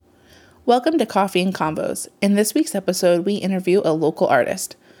Welcome to Coffee and Convos. In this week's episode, we interview a local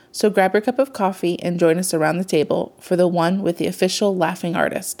artist. So grab your cup of coffee and join us around the table for the one with the official laughing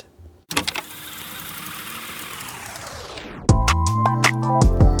artist.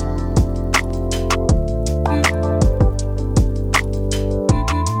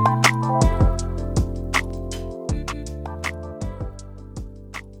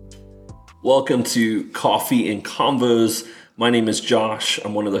 Welcome to Coffee and Convos. My name is Josh.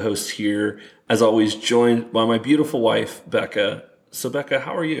 I'm one of the hosts here. As always, joined by my beautiful wife, Becca. So, Becca,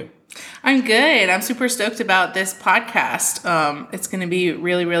 how are you? I'm good. I'm super stoked about this podcast. It's going to be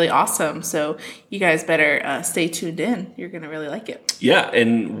really, really awesome. So you guys better stay tuned in. You're going to really like it. Yeah,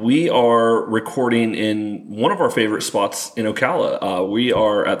 and we are recording in one of our favorite spots in Ocala. We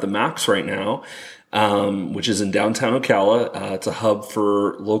are at the Max right now, which is in downtown Ocala. It's a hub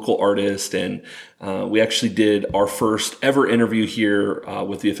for local artists, and we actually did our first ever interview here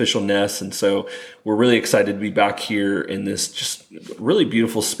with the official Ness, and so we're really excited to be back here in this just really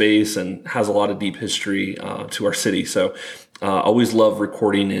beautiful space and has a lot of deep history to our city. So always love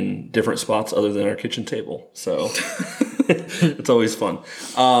recording in different spots other than our kitchen table. So it's always fun.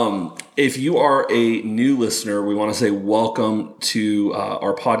 If you are a new listener, we want to say welcome to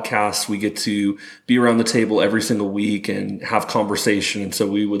our podcast. We get to be around the table every single week and have conversation. And so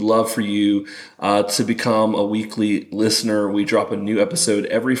we would love for you to become a weekly listener. We drop a new episode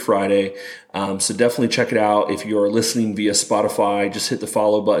every Friday. So definitely check it out. If you are listening via Spotify, just hit the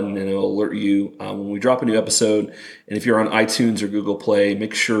follow button and it'll alert you when we drop a new episode. And if you're on iTunes or Google Play,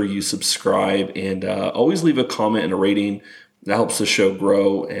 make sure you subscribe and always leave a comment and a rating. That helps the show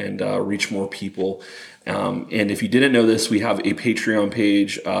grow and reach more people. And if you didn't know this, we have a Patreon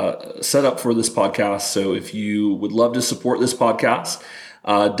page set up for this podcast. So if you would love to support this podcast,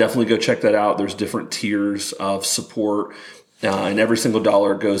 definitely go check that out. There's different tiers of support. And every single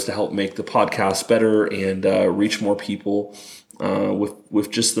dollar goes to help make the podcast better and reach more people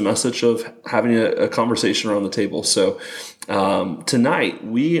with just the message of having a conversation around the table. So tonight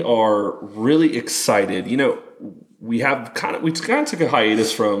we are really excited. You know, we kind of took a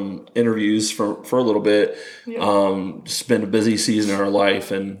hiatus from interviews for a little bit. Yeah. It's been a busy season in our life,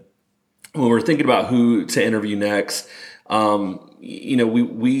 and when we're thinking about who to interview next, you know,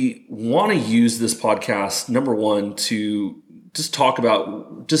 we want to use this podcast, number one, to just talk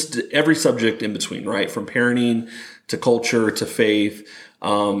about just every subject in between, right? From parenting to culture to faith,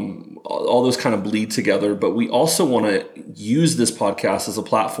 all those kind of bleed together. But we also want to use this podcast as a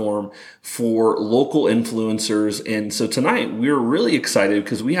platform for local influencers. And so tonight we're really excited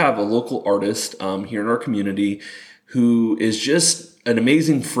because we have a local artist here in our community who is just an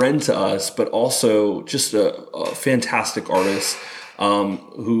amazing friend to us, but also just a fantastic artist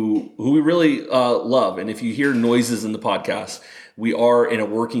who we really love. And if you hear noises in the podcast, we are in a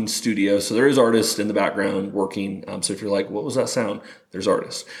working studio, so there is artists in the background working. So if you're like, what was that sound? There's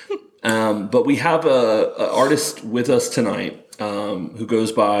artists. But we have a artist with us tonight who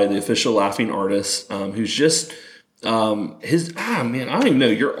goes by the official laughing artist, who's just man, I don't even know.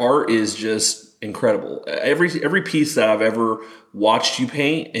 Your art is just incredible. Every piece that I've ever watched you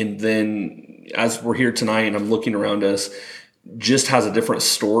paint, and then as we're here tonight and I'm looking around us, just has a different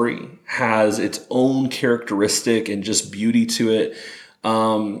story, has its own characteristic and just beauty to it.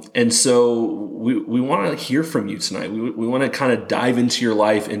 And so we want to hear from you tonight. We want to kind of dive into your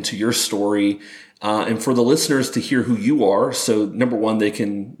life, into your story, and for the listeners to hear who you are. So number one, they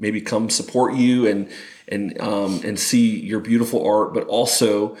can maybe come support you and see your beautiful art, but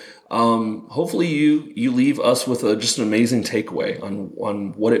also hopefully you leave us with just an amazing takeaway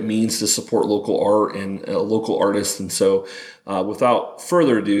on what it means to support local art and local artists. And so without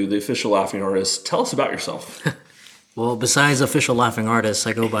further ado, the official laughing artist, tell us about yourself. Well, besides official laughing artist,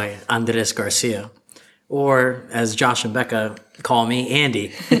 I go by Andres Garcia, or as Josh and Becca call me,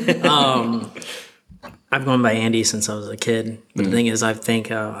 Andy. I've gone by Andy since I was a kid. But the thing is, I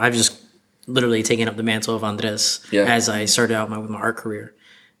think I've just literally taken up the mantle of Andres as I started out with my art career.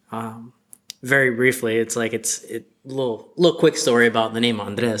 Very briefly, it's a little quick story about the name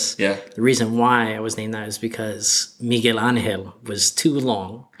Andres. Yeah. The reason why I was named that is because Miguel Angel was too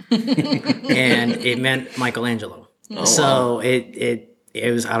long, and it meant Michelangelo. Oh, so wow. it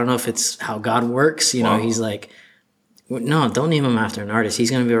was, I don't know if it's how God works. You know, he's like, no, don't name him after an artist.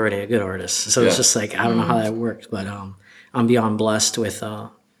 He's going to be already a good artist. So it's just like, I don't know how that works, but I'm beyond blessed with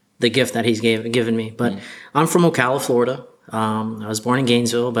the gift that he's given me. But I'm from Ocala, Florida. I was born in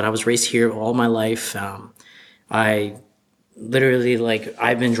Gainesville, but I was raised here all my life. I literally,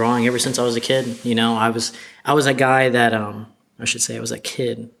 I've been drawing ever since I was a kid. You know, I was a guy that, I was a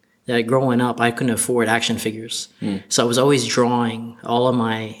kid that growing up, I couldn't afford action figures. So I was always drawing all of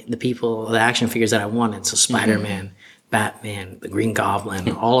the action figures that I wanted. So Spider-Man, Batman, the Green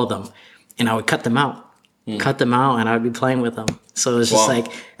Goblin, all of them. And I would cut them out, and I would be playing with them. So it's just like,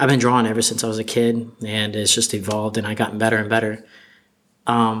 I've been drawing ever since I was a kid, and it's just evolved, and I gotten better and better.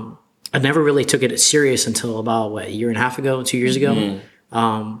 I never really took it serious until about, a year and a half ago, 2 years ago.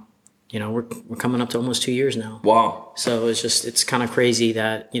 We're coming up to almost 2 years now. Wow. So it's kind of crazy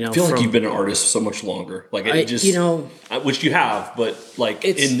that, I feel like you've been an artist so much longer. Like, which you have, but like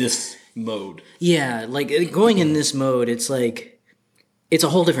in this mode. Yeah. Like going in this mode, it's like, it's a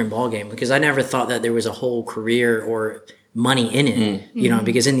whole different ballgame, because I never thought that there was a whole career or money in it,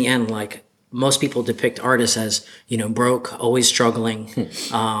 because in the end, like, most people depict artists as, broke, always struggling,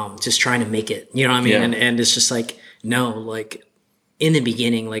 just trying to make it, you know what I mean? Yeah. And it's just like, no, like in the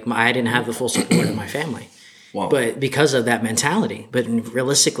beginning, like I didn't have the full support of my family, but because of that mentality. But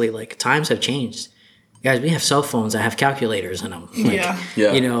realistically, like, times have changed, guys. We have cell phones that have calculators in them. Like,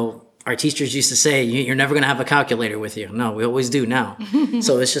 our teachers used to say, you're never going to have a calculator with you. No, we always do now.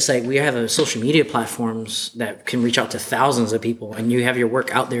 So it's just like, we have social media platforms that can reach out to thousands of people, and you have your work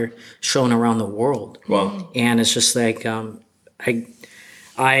out there shown around the world. Wow. And it's just like, I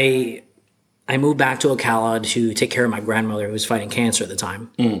moved back to Ocala to take care of my grandmother, who was fighting cancer at the time.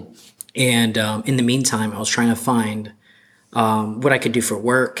 And in the meantime, I was trying to find what I could do for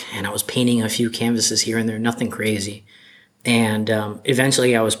work, and I was painting a few canvases here and there, nothing crazy. And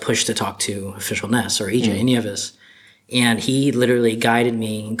eventually I was pushed to talk to Official Ness or EJ Nieves. And he literally guided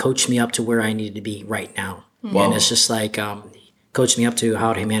me and coached me up to where I needed to be right now. Wow. And it's just like, coached me up to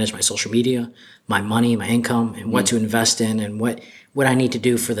how to manage my social media, my money, my income, and what to invest in, and what I need to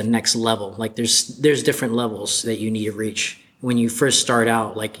do for the next level. Like, there's different levels that you need to reach. When you first start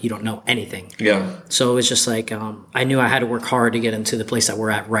out, like, you don't know anything. Yeah. So it's just like, I knew I had to work hard to get into the place that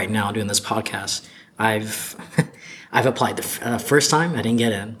we're at right now doing this podcast. I've applied the first time. I didn't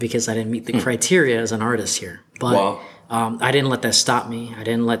get in because I didn't meet the criteria as an artist here. But I didn't let that stop me. I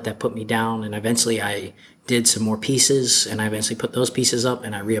didn't let that put me down. And eventually I did some more pieces, and I eventually put those pieces up,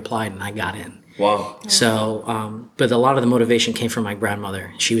 and I reapplied, and I got in. Wow. So, but a lot of the motivation came from my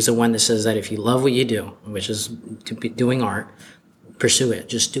grandmother. She was the one that says that if you love what you do, which is doing art, pursue it.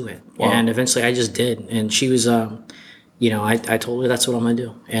 Just do it. Wow. And eventually I just did. And she was... I told her that's what I'm going to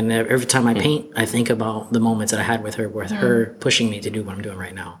do. And every time I paint, I think about the moments that I had with her pushing me to do what I'm doing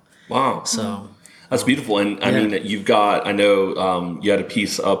right now. Wow. So that's beautiful. And I mean, I know you had a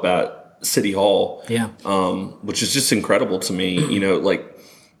piece up at City Hall, which is just incredible to me. Like,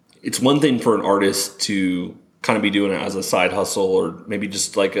 it's one thing for an artist to kind of be doing it as a side hustle, or maybe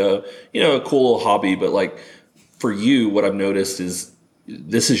just like a cool little hobby. But like, for you, what I've noticed is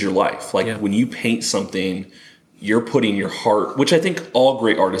this is your life. Like, when you paint something, you're putting your heart, which I think all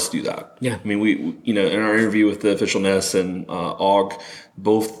great artists do that. Yeah. I mean, we in our interview with the Official Ness and Og,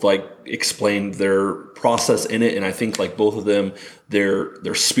 both like explained their process in it. And I think like both of them,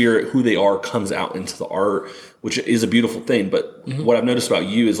 their spirit, who they are, comes out into the art, which is a beautiful thing. But what I've noticed about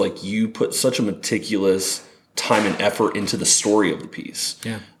you is like, you put such a meticulous time and effort into the story of the piece.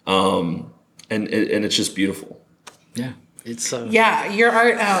 Yeah. And it's just beautiful. Yeah. It's your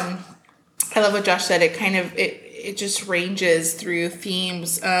art, I love what Josh said. It just ranges through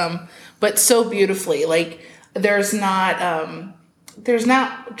themes, but so beautifully. Like, there's not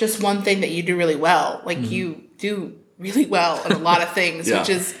just one thing that you do really well. Like, you do really well in a lot of things, which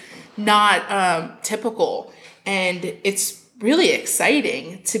is not typical. And it's really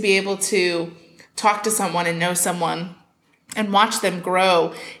exciting to be able to talk to someone and know someone and watch them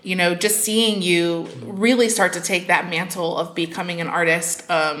grow. Just seeing you really start to take that mantle of becoming an artist,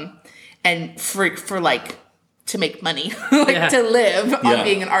 and for like, to make money, to live on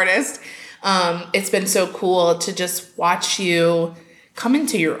being an artist. It's been so cool to just watch you come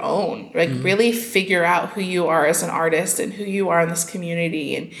into your own, like really figure out who you are as an artist and who you are in this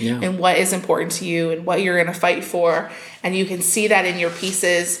community, and what is important to you and what you're going to fight for. And you can see that in your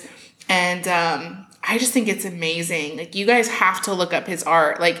pieces. And I just think it's amazing. Like, you guys have to look up his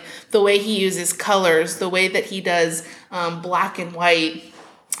art, like the way he uses colors, the way that he does black and white,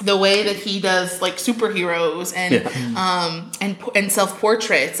 the way that he does like superheroes and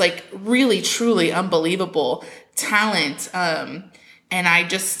self-portraits, like really truly unbelievable talent. And I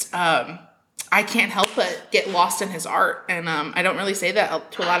just I can't help but get lost in his art. And I don't really say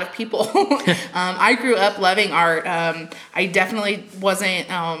that to a lot of people. I grew up loving art. I definitely wasn't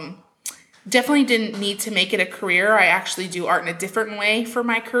definitely didn't need to make it a career. I actually do art in a different way for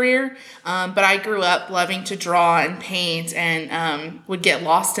my career. But I grew up loving to draw and paint, and would get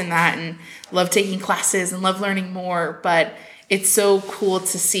lost in that and love taking classes and love learning more. But it's so cool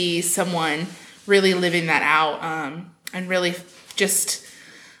to see someone really living that out, and really just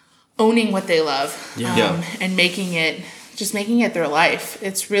owning what they love, and making it their life.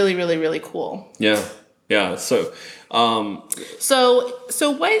 It's really, really, really cool. Yeah. Yeah. So,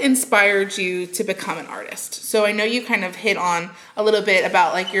 So what inspired you to become an artist? So I know you kind of hit on a little bit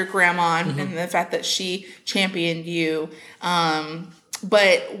about like your grandma and the fact that she championed you.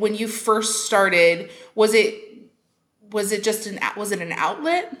 But when you first started, was it just an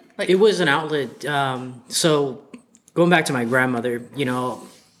outlet? Like, it was an outlet. So going back to my grandmother,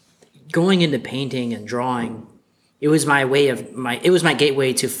 going into painting and drawing, it was my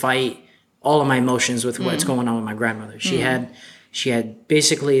gateway to fight all of my emotions with what's going on with my grandmother. She had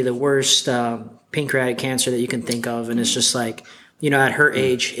basically the worst pancreatic cancer that you can think of, and it's just like, at her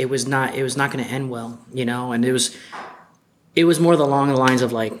age, it was not going to end well, and it was more along the lines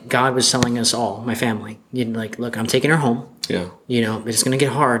of like God was telling us all, my family, like, look, I'm taking her home. Yeah. It's going to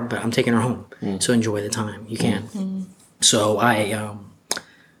get hard, but I'm taking her home. So enjoy the time you can. So I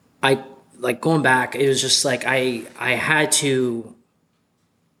like going back, it was just like I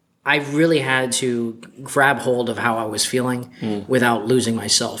really had to grab hold of how I was feeling without losing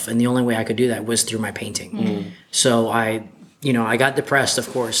myself. And the only way I could do that was through my painting. So I got depressed, of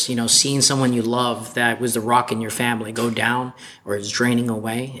course, seeing someone you love that was the rock in your family go down or is draining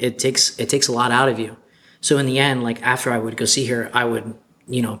away. It takes a lot out of you. So in the end, like after I would go see her, I would,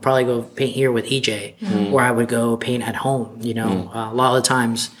 probably go paint here with EJ, or I would go paint at home. A lot of the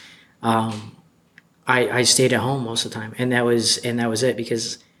times, I stayed at home most of the time, and that was it,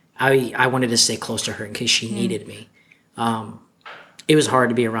 because I wanted to stay close to her in case she needed me. It was hard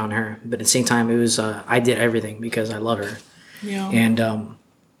to be around her, but at the same time, it was I did everything because I love her. Yeah. And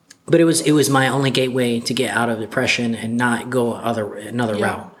but it was my only gateway to get out of depression and not go another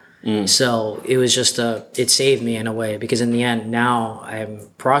route. So it was just it saved me in a way, because in the end now I'm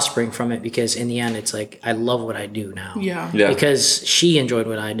prospering from it, because in the end it's like I love what I do now. Yeah. Because she enjoyed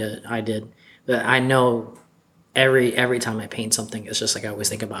what I did. But I know every time I paint something, it's just like I always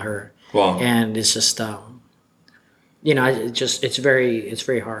think about her. Wow. And it's just it's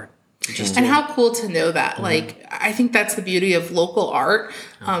very hard. And how cool to know that. Like, I think that's the beauty of local art,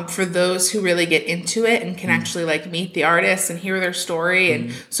 for those who really get into it and can actually like meet the artists and hear their story.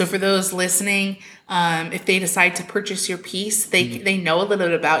 And so for those listening, if they decide to purchase your piece, they know a little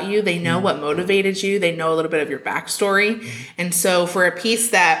bit about you. They know what motivated you. They know a little bit of your backstory. And so for a piece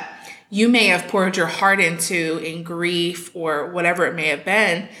that you may have poured your heart into in grief or whatever it may have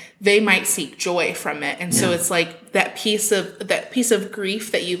been, they might seek joy from it. And so it's like that piece of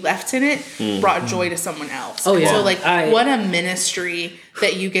grief that you left in it brought joy to someone else. Oh, and yeah. So like what a ministry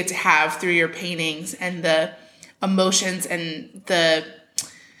that you get to have through your paintings, and the emotions and the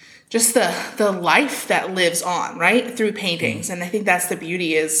life that lives on, right? Through paintings. And I think that's the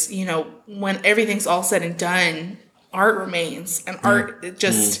beauty is, when everything's all said and done, art remains, and art it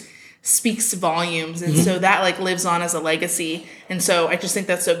just speaks volumes. And so that like lives on as a legacy. And so I just think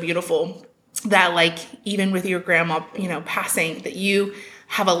that's so beautiful that like even with your grandma, passing, that you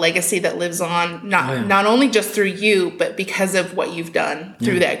have a legacy that lives on, not only just through you, but because of what you've done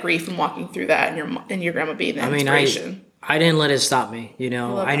through that grief and walking through that, and your grandma being the inspiration. I didn't let it stop me.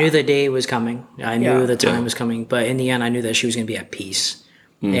 I knew the day was coming. I knew the time was coming, but in the end I knew that she was going to be at peace.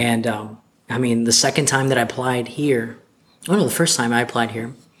 And the second time that I applied here, the first time I applied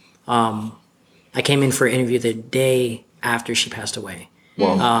here, I came in for an interview the day after she passed away.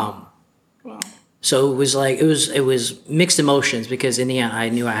 Wow. So it was like it was mixed emotions, because in the end I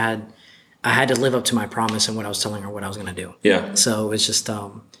knew I had to live up to my promise and what I was telling her what I was going to do. Yeah. So it was just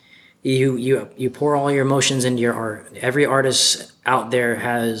you pour all your emotions into your art. Every artist out there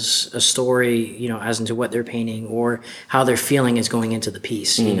has a story, as into what they're painting or how they're feeling is going into the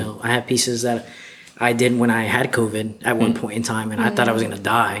piece. I have pieces that I did when I had COVID at one point in time, and I thought I was going to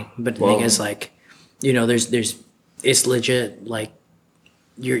die. But the thing is, like, it's legit. Like,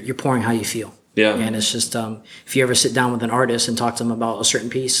 you're pouring how you feel. Yeah. And it's just, if you ever sit down with an artist and talk to them about a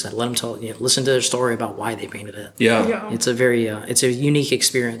certain piece, let them listen to their story about why they painted it. Yeah. It's a unique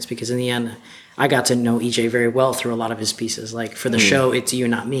experience, because in the end, I got to know EJ very well through a lot of his pieces. Like for the show, It's You,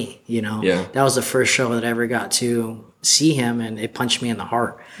 Not Me, Yeah. That was the first show that I ever got to see him, and it punched me in the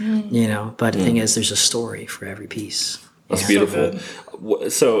heart, But the thing is, there's a story for every piece. That's beautiful.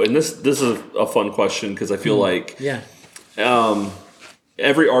 So, and this is a fun question, because I feel like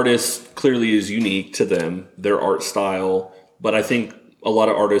every artist clearly is unique to them, their art style, but I think a lot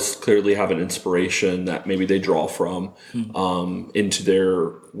of artists clearly have an inspiration that maybe they draw from into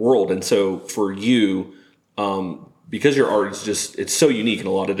their world. And so for you, because your art is just, it's so unique in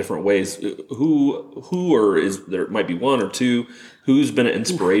a lot of different ways. Who or is there might be one or two, who's been an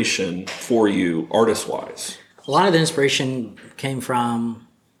inspiration for you artist wise? A lot of the inspiration came from,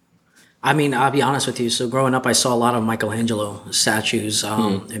 I mean, I'll be honest with you. So growing up, I saw a lot of Michelangelo statues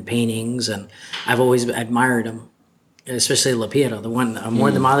and paintings, and I've always admired him, especially La Pieta. The one,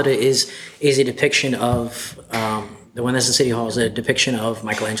 Amor de Madre, is a depiction of, the one that's in City Hall is a depiction of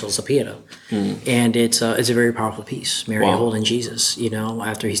Michelangelo's La Pieta. And it's a very powerful piece. Mary holding Jesus, you know,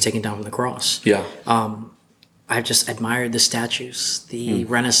 after he's taken down from the cross. Yeah. I've just admired the statues, the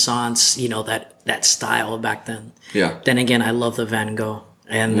Renaissance, you know, that style back then. Yeah. Then again, I love the Van Gogh.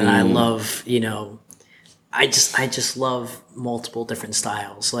 And then I love, you know, I just love multiple different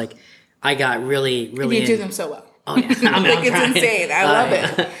styles. Like, I got really you do them so well. Oh yeah, like, it's insane. I love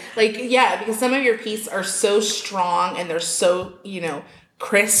it. Like, yeah, because some of your pieces are so strong and they're so, you know,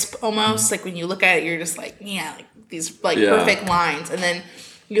 crisp almost. Like when you look at it, you're just like, yeah, like these like perfect lines. And then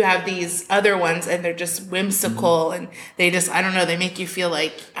you have these other ones and they're just whimsical and they just, I don't know, they make you feel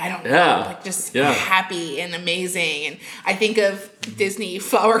like, I don't know, like just happy and amazing. And I think of Disney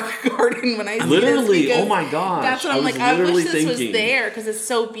Flower Garden when I see literally, this, oh my gosh. That's what I'm like, I wish this was there because it's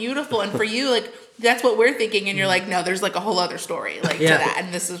so beautiful. And for you, like, that's what we're thinking, and you're like, no, there's like a whole other story like to that,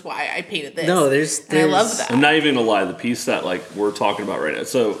 and this is why I painted this. No, there's I love that. I'm not even gonna lie, the piece that like we're talking about right now.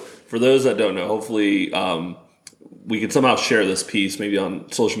 So for those that don't know, hopefully we can somehow share this piece maybe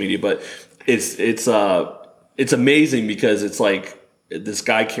on social media, but it's amazing because it's like this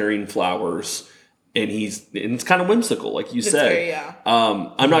guy carrying flowers, and it's kind of whimsical, like you said.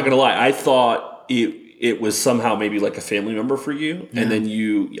 I'm not gonna lie, I thought it was somehow maybe like a family member for you. And then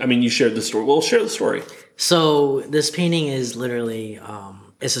you shared the story. Well, share the story. So this painting is literally,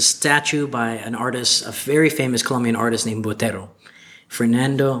 it's a statue by an artist, a very famous Colombian artist named Botero,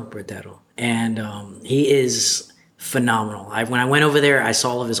 Fernando Botero. And he is phenomenal. When I went over there, I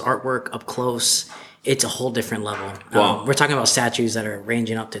saw all of his artwork up close. It's a whole different level. Wow. We're talking about statues that are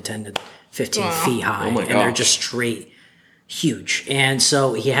ranging up to 10 to 15 feet high. Oh my and gosh. they're just straight. Huge. And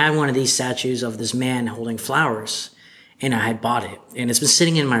so he had one of these statues of this man holding flowers, and I had bought it, and it's been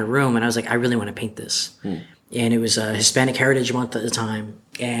sitting in my room, and I was like, I really want to paint this. And it was a Hispanic Heritage Month at the time,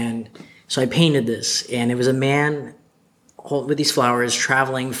 and so I painted this, and it was a man with these flowers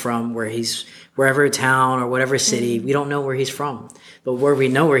traveling from wherever town or whatever city. We don't know where he's from, but where we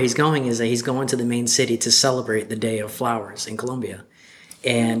know where he's going is that he's going to the main city to celebrate the Day of Flowers in Colombia.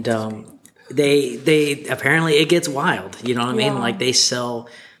 And they apparently it gets wild, you know what I mean? Like they sell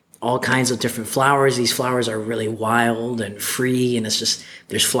all kinds of different flowers. These flowers are really wild and free, and it's just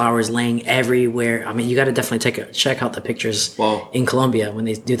there's flowers laying everywhere. I mean, you got to definitely check out the pictures in Colombia when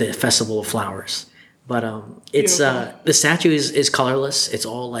they do the Festival of Flowers. But it's the statue is colorless. It's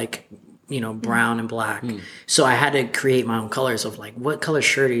all like, you know, brown and black. So I had to create my own colors of like, what color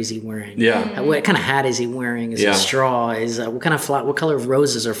shirt is he wearing? What kind of hat is he wearing? Is it straw? Is what kind of what color of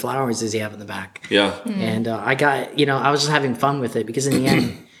roses or flowers does he have in the back? And I got, you know, I was just having fun with it because in the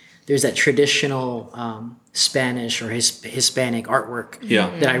end, there's that traditional Spanish or Hispanic artwork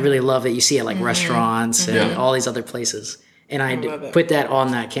that I really love that you see at like restaurants and all these other places. And I put that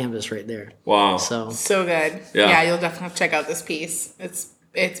on that canvas right there. Wow. So good. Yeah, you'll definitely have to check out this piece.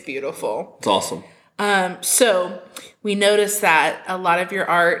 It's beautiful. It's awesome. So we noticed that a lot of your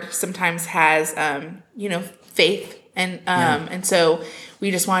art sometimes has, you know, faith. And so we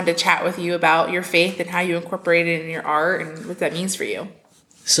just wanted to chat with you about your faith and how you incorporate it in your art and what that means for you.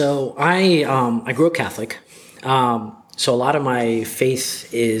 So I grew up Catholic. So a lot of my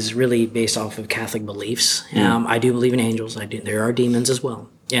faith is really based off of Catholic beliefs. I do believe in angels. There are demons as well.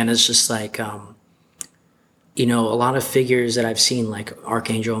 And it's just like, you know, a lot of figures that I've seen, like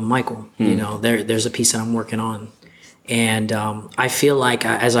Archangel Michael, you know, there's a piece that I'm working on. And I feel like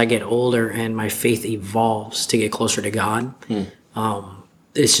as I get older and my faith evolves to get closer to God,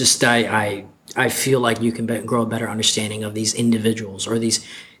 it's just I feel like you can grow a better understanding of these individuals or the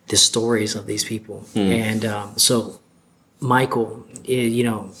stories of these people. And so Michael, you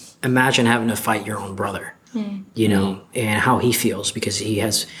know, imagine having to fight your own brother, you know, and how he feels because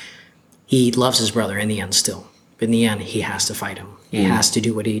he loves his brother in the end still. But in the end, he has to fight him. He has to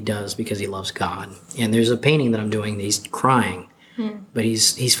do what he does because he loves God. And there's a painting that I'm doing that he's crying, but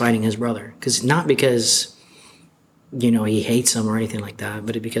he's fighting his brother. Not because, you know, he hates him or anything like that,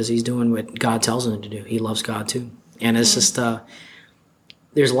 but because he's doing what God tells him to do. He loves God too. And it's just,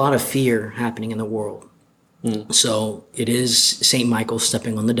 there's a lot of fear happening in the world. So it is St. Michael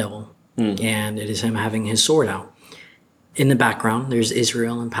stepping on the devil, and it is him having his sword out. In the background, there's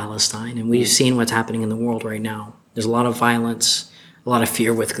Israel and Palestine, and we've seen what's happening in the world right now. There's a lot of violence, a lot of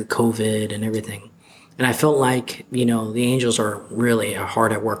fear with COVID and everything. And I felt like, you know, the angels are really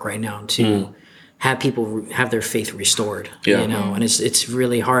hard at work right now to have people have their faith restored, you know, and it's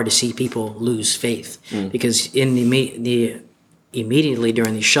really hard to see people lose faith because in the immediately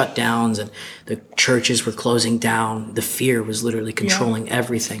during these shutdowns and the churches were closing down, the fear was literally controlling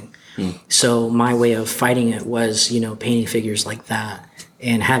everything. So my way of fighting it was, you know, painting figures like that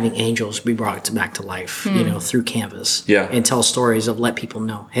and having angels be brought back to life, you know, through canvas and tell stories of let people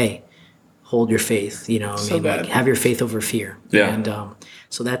know, hey, hold your faith, you know, So like, have your faith over fear. And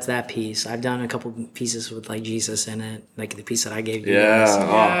so that's that piece. I've done a couple pieces with like Jesus in it, like the piece that I gave you guys.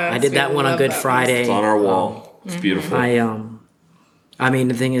 I did that one on Good Friday. It's on our wall. It's beautiful. I mean,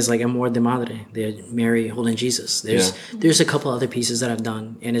 the thing is, like, Amor de Madre, the Mary holding Jesus. There's a couple other pieces that I've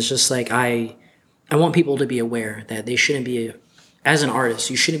done, and it's just like I want people to be aware that they shouldn't be, as an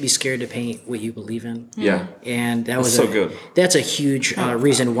artist, you shouldn't be scared to paint what you believe in. Yeah, and that's so good. That's a huge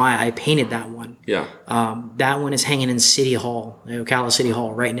reason why I painted that one. Yeah, that one is hanging in City Hall, Ocala City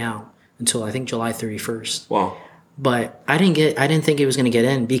Hall, right now until I think July 31st. Wow. But I didn't think it was going to get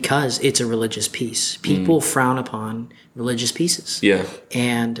in because it's a religious piece. People frown upon religious pieces. Yeah.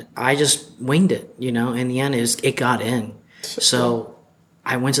 And I just winged it, you know. In the end, it got in. So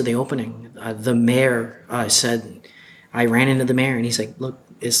I went to the opening. The mayor said, I ran into the mayor and he's like, look,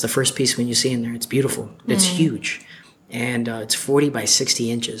 it's the first piece when you see in there. It's beautiful. It's huge. And it's 40 by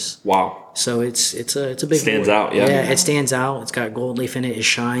 60 inches. Wow. So it's a big stands board. out, yeah. Yeah, it stands out. It's got gold leaf in it. It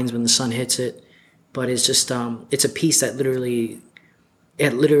shines when the sun hits it. But it's just it's a piece that literally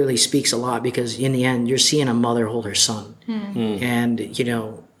speaks a lot because in the end you're seeing a mother hold her son, and you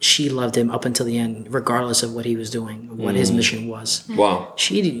know she loved him up until the end, regardless of what he was doing, what his mission was. Wow.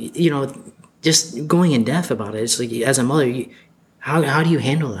 She, you know, just going in depth about it. It's like as a mother, how do you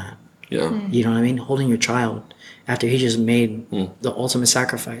handle that? Yeah. You know what I mean? Holding your child after he just made the ultimate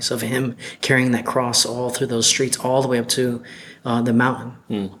sacrifice of him carrying that cross all through those streets, all the way up to the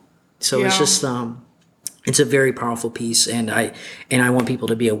mountain. So it's just it's a very powerful piece, and I want people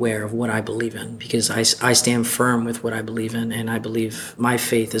to be aware of what I believe in because I stand firm with what I believe in, and I believe my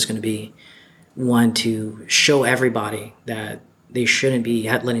faith is going to be one to show everybody that they shouldn't be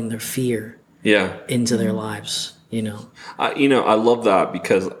letting their fear into their lives. You know, I love that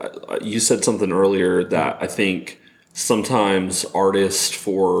because you said something earlier that I think sometimes artists,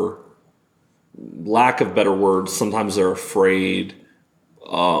 for lack of better words, sometimes they're afraid.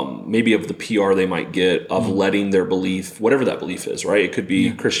 Maybe of the PR they might get of letting their belief, whatever that belief is, right? It could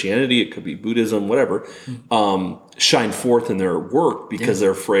be Christianity, it could be Buddhism, whatever, shine forth in their work because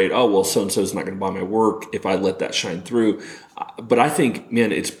they're afraid, oh, well, so-and-so is not going to buy my work if I let that shine through. But I think,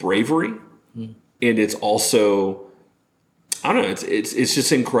 man, it's bravery. And it's also, I don't know, it's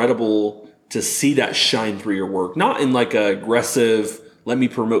just incredible to see that shine through your work. Not in like a aggressive, let me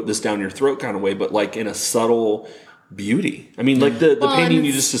promote this down your throat kind of way, but like in a subtle beauty. I mean, like the painting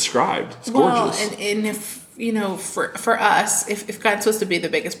you just described. It's gorgeous. And if, you know, for us, if God's supposed to be the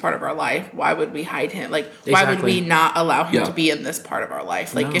biggest part of our life, why would we hide him? Like, why would we not allow him to be in this part of our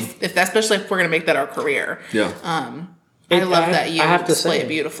life? Like, if that, especially if we're going to make that our career. Yeah. I love that you display it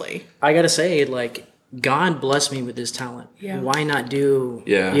beautifully. I got to say, like, God blessed me with this talent. Yeah. Why not do,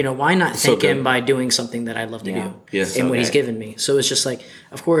 you know, why not thank him by doing something that I love to do and what he's given me? So it's just like,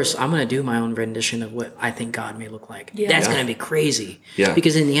 of course, I'm going to do my own rendition of what I think God may look like. Yeah. That's going to be crazy. Yeah.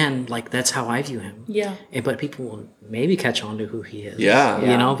 Because in the end, like, that's how I view him. Yeah. But people will maybe catch on to who he is. Yeah.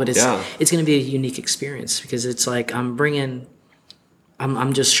 You know, but it's going to be a unique experience because it's like I'm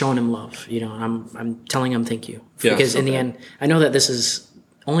just showing him love, you know, and I'm telling him thank you. Because in the end, I know that this is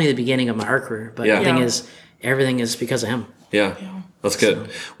only the beginning of my art career, but the thing is, everything is because of him. Yeah. That's good.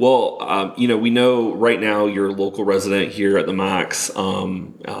 So. Well, you know, we know right now you're a local resident here at the Max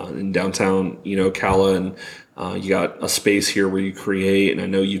in downtown, you know, Ocala, and you got a space here where you create, and I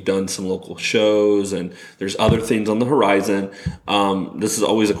know you've done some local shows, and there's other things on the horizon. This is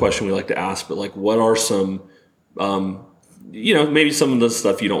always a question we like to ask, but like, what are some, you know, maybe some of the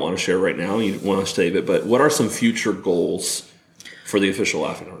stuff you don't want to share right now, you want to save it, but what are some future goals for the Official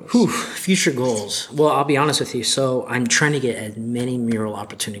Laughing Artist? Future goals. Well, I'll be honest with you. So I'm trying to get as many mural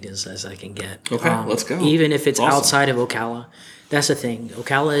opportunities as I can get. Okay, let's go. Even if it's outside of Ocala. That's the thing.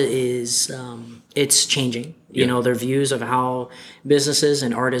 Ocala is, it's changing. You know, their views of how businesses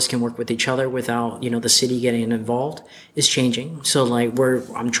and artists can work with each other without, you know, the city getting involved is changing. So like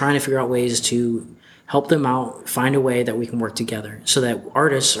I'm trying to figure out ways to help them out, find a way that we can work together so that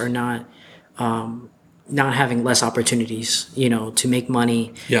artists are not having less opportunities, you know, to make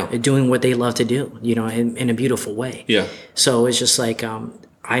money, doing what they love to do, you know, in a beautiful way. Yeah. So it's just like,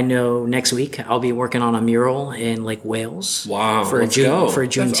 I know next week I'll be working on a mural in Lake Wales. Wow. For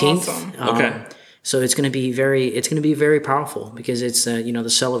Juneteenth. Awesome. Okay. So it's going to be very powerful because it's the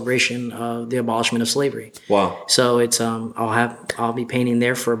celebration of the abolishment of slavery. Wow. So it's I'll be painting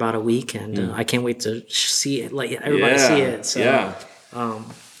there for about a week, and I can't wait to see it, like everybody see it. So,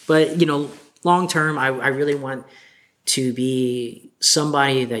 but long term, I really want to be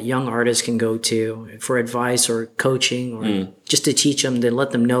somebody that young artists can go to for advice or coaching or just to teach them, to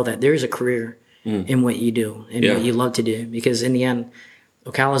let them know that there's a career in what you do and what you love to do. Because in the end,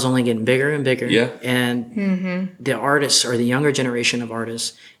 Ocala is only getting bigger and bigger. Yeah. And the artists, or the younger generation of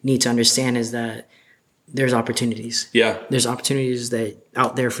artists, need to understand is that there's opportunities. Yeah. There's opportunities that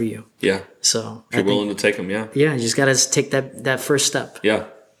out there for you. Yeah. So if you're willing to take them, yeah, you just got to take that first step. Yeah.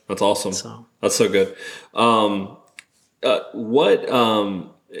 That's awesome. So. That's so good. What,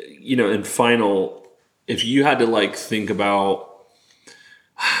 in final, if you had to like think about,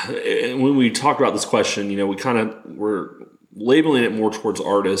 when we talk about this question, we're labeling it more towards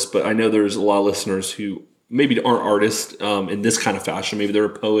artists, but I know there's a lot of listeners who maybe aren't artists in this kind of fashion. Maybe they're a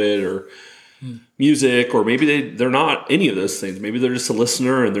poet or music, or maybe they're not any of those things. Maybe they're just a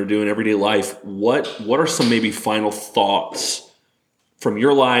listener and they're doing everyday life. What are some maybe final thoughts from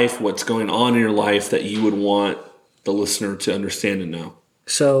your life, what's going on in your life that you would want the listener to understand and know?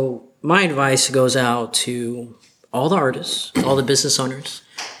 So my advice goes out to all the artists, all the business owners,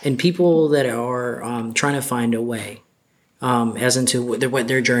 and people that are trying to find a way as into what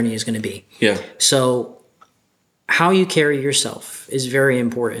their journey is going to be. Yeah. So how you carry yourself is very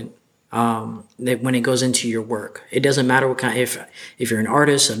important. That when it goes into your work, it doesn't matter what kind. If you're an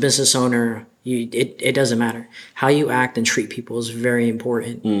artist, a business owner, it doesn't matter. How you act and treat people is very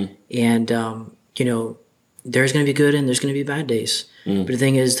important. And there's going to be good and there's going to be bad days. But the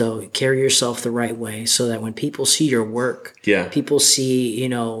thing is, though, carry yourself the right way so that when people see your work, people see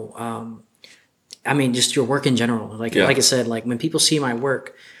just your work in general. Like I said, like when people see my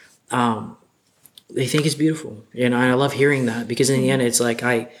work, they think it's beautiful. And I love hearing that, because in the end, it's like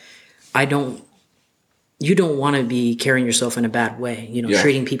you don't want to be carrying yourself in a bad way,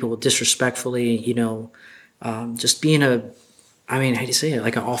 treating people disrespectfully, just being how do you say it?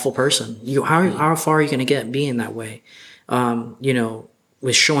 Like an awful person. How far are you going to get being that way?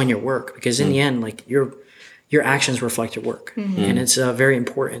 With showing your work, because in the end, like your actions reflect your work. And it's very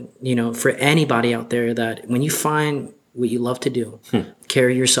important, for anybody out there, that when you find what you love to do,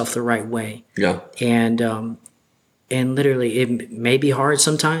 carry yourself the right way. Yeah. And literally, it may be hard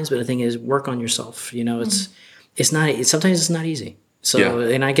sometimes, but the thing is, work on yourself. Sometimes it's not easy. So,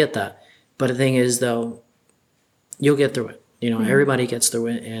 and I get that. But the thing is, though, you'll get through it. Everybody gets through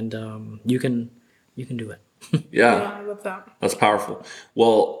it, and you can do it. Yeah, I love that. That's powerful.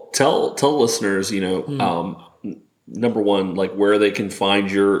 Well, tell listeners, number one, like where they can find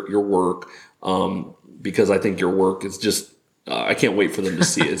your work, because I think your work is just, I can't wait for them to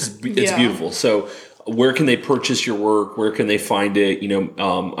see it. It's beautiful. So where can they purchase your work? Where can they find it?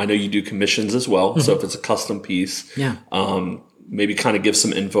 I know you do commissions as well. So if it's a custom piece, maybe kind of give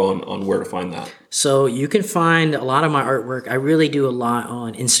some info on where to find that. So you can find a lot of my artwork. I really do a lot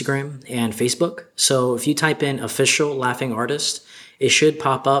on Instagram and Facebook. So if you type in official Laughing Artist, it should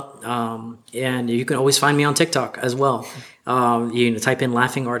pop up. And you can always find me on TikTok as well. You can type in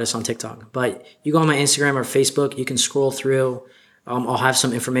Laughing Artist on TikTok. But you go on my Instagram or Facebook, you can scroll through. I'll have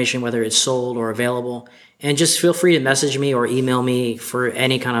some information, whether it's sold or available. And just feel free to message me or email me for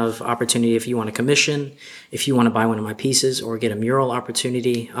any kind of opportunity. If you want to commission, if you want to buy one of my pieces or get a mural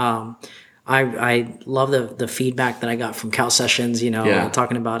opportunity. I love the feedback that I got from Cal Sessions,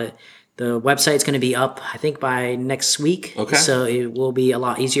 talking about it. The website's going to be up, I think, by next week. Okay. So it will be a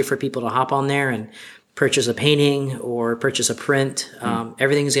lot easier for people to hop on there and purchase a painting or purchase a print.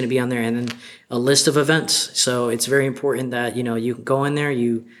 Everything's going to be on there, and then a list of events. So it's very important that, you can go in there,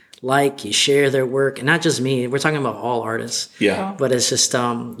 you share their work, and not just me. We're talking about all artists. Yeah. But it's just,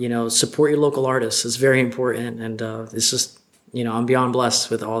 support your local artists. It's very important. And it's just, I'm beyond blessed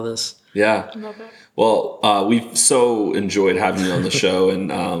with all this. Yeah. Love it. Well, we've so enjoyed having you on the show.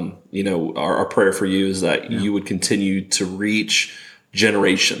 And, our prayer for you is that you would continue to reach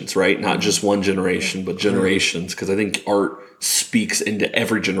generations, right? Not just one generation, but generations. Because I think art speaks into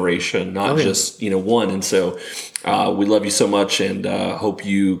every generation, not just, one. And so we love you so much, and hope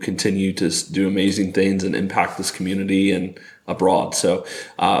you continue to do amazing things and impact this community and abroad. So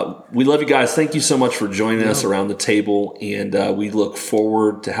we love you guys. Thank you so much for joining us around the table. And we look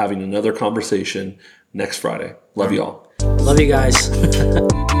forward to having another conversation next Friday. Love you all. Love you guys.